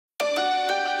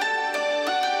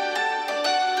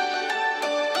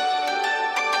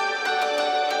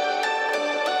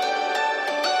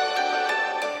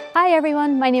Hi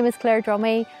everyone, my name is Claire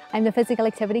Drummy. I'm the Physical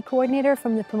Activity Coordinator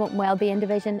from the Promoting Wellbeing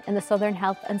Division in the Southern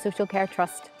Health and Social Care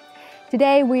Trust.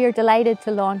 Today we are delighted to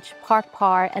launch Park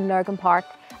Power in Lurgan Park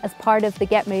as part of the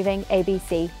Get Moving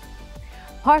ABC.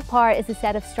 Park Power is a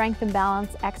set of strength and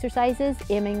balance exercises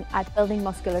aiming at building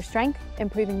muscular strength,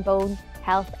 improving bone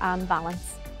health and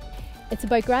balance. It's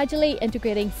about gradually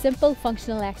integrating simple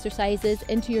functional exercises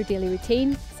into your daily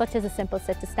routine, such as a simple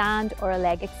sit to stand or a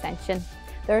leg extension.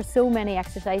 There are so many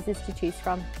exercises to choose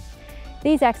from.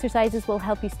 These exercises will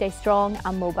help you stay strong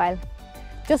and mobile.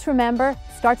 Just remember,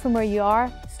 start from where you are,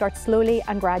 start slowly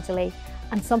and gradually,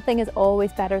 and something is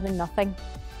always better than nothing.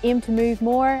 Aim to move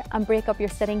more and break up your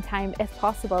sitting time if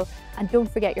possible, and don't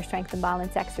forget your strength and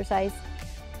balance exercise.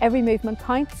 Every movement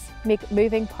counts, make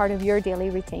moving part of your daily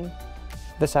routine.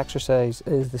 This exercise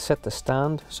is the sit to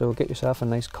stand, so get yourself a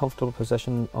nice comfortable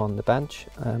position on the bench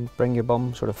and bring your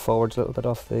bum sort of forwards a little bit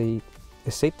off the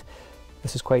seat.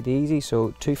 This is quite easy,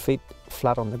 so 2 feet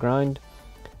flat on the ground,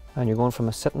 and you're going from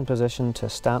a sitting position to a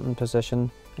standing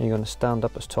position, and you're going to stand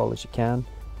up as tall as you can.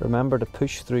 Remember to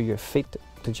push through your feet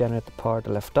to generate the power to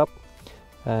lift up,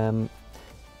 and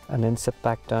then sit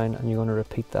back down, and you're going to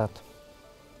repeat that.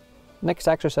 Next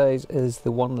exercise is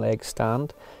the one leg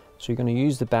stand. So you're going to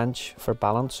use the bench for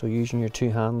balance, so using your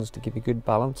 2 hands to give you good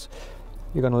balance.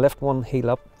 You're going to lift one heel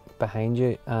up behind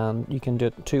you, and you can do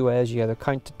it 2 ways. You either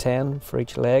count to 10 for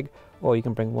each leg, or you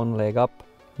can bring one leg up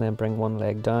and then bring one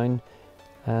leg down.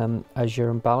 As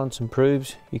your balance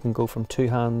improves, you can go from 2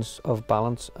 hands of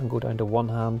balance and go down to 1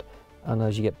 hand, and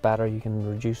as you get better you can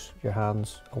reduce your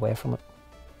hands away from it.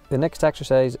 The next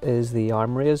exercise is the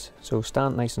arm raise, so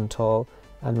stand nice and tall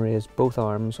and raise both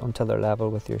arms until they're level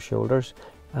with your shoulders,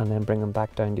 and then bring them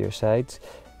back down to your sides.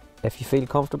 If you feel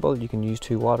comfortable, you can use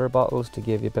 2 water bottles to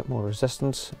give you a bit more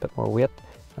resistance, a bit more weight,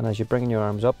 and as you're bringing your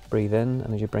arms up, breathe in,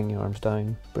 and as you bring your arms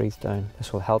down, breathe down.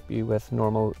 This will help you with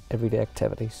normal everyday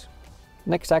activities.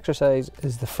 Next exercise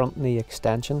is the front knee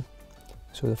extension.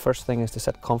 So the first thing is to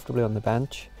sit comfortably on the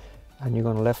bench, and you're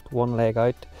going to lift one leg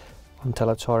out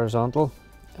until it's horizontal,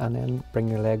 and then bring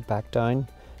your leg back down,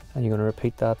 and you're going to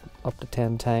repeat that up to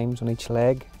 10 times on each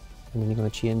leg, and then you're going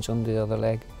to change on the other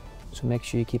leg. So make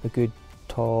sure you keep a good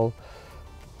tall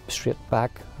straight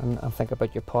back, and think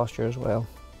about your posture as well.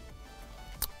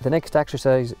 The next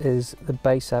exercise is the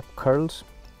bicep curls.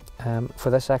 For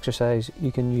this exercise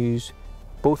you can use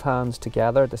both hands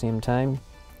together at the same time,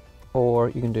 or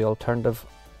you can do alternative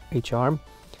each arm.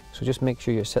 So just make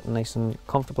sure you're sitting nice and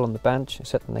comfortable on the bench,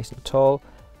 sitting nice and tall,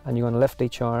 and you're going to lift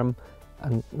each arm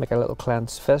and make a little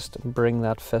clenched fist and bring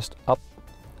that fist up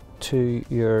to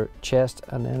your chest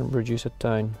and then reduce it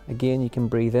down. Again, you can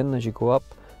breathe in as you go up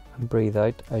and breathe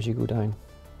out as you go down.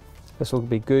 This will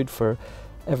be good for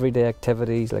everyday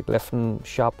activities like lifting,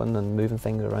 shopping and moving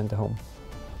things around the home.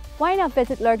 Why not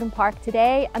visit Lurgan Park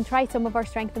today and try some of our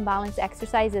strength and balance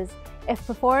exercises? If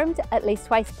performed at least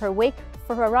twice per week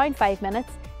for around 5 minutes,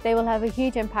 they will have a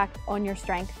huge impact on your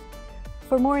strength.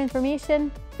 For more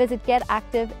information, visit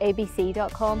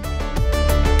getactiveabc.com.